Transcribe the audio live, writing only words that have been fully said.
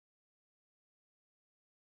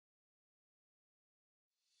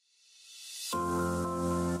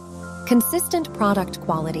Consistent product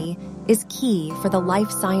quality is key for the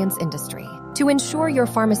life science industry. To ensure your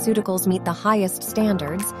pharmaceuticals meet the highest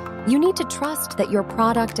standards, you need to trust that your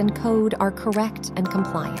product and code are correct and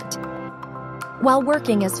compliant, while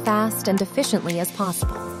working as fast and efficiently as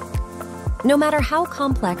possible. No matter how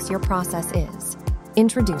complex your process is,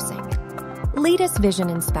 introducing Laetus Vision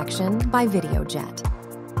Inspection by Videojet.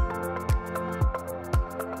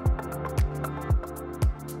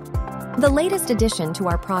 The latest addition to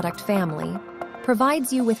our product family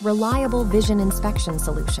provides you with reliable vision inspection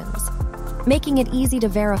solutions, making it easy to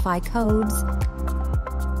verify codes,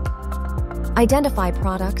 identify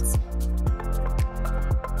products,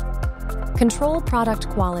 control product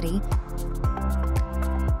quality,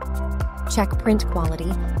 check print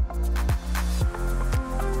quality,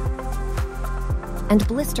 and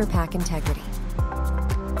blister pack integrity.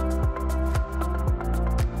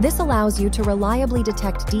 This allows you to reliably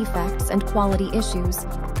detect defects and quality issues,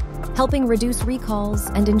 helping reduce recalls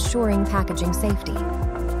and ensuring packaging safety.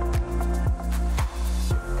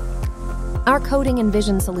 Our coding and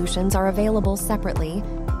vision solutions are available separately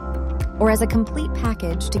or as a complete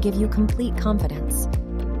package to give you complete confidence.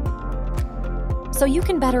 So you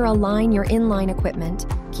can better align your inline equipment,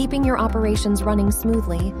 keeping your operations running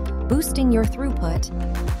smoothly, boosting your throughput,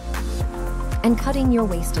 and cutting your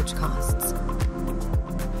wastage costs.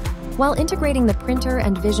 While integrating the printer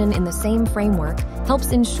and vision in the same framework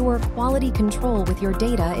helps ensure quality control with your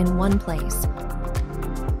data in one place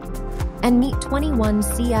and meet 21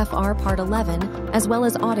 CFR Part 11 as well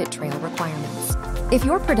as audit trail requirements. If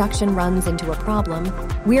your production runs into a problem,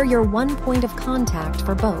 we're your one point of contact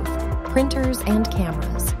for both printers and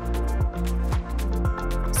cameras.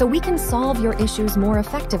 So we can solve your issues more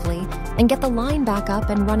effectively and get the line back up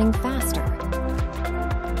and running faster.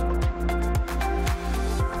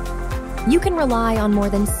 You can rely on more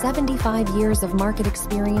than 75 years of market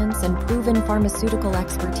experience and proven pharmaceutical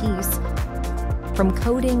expertise, from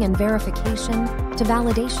coding and verification to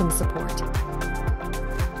validation support.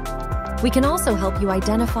 We can also help you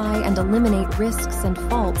identify and eliminate risks and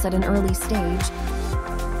faults at an early stage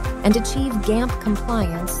and achieve GAMP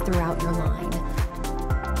compliance throughout your line.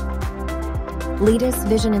 Laetus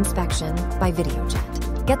Vision Inspection by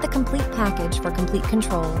Videojet. Get the complete package for complete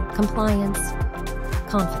control, compliance,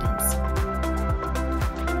 confidence.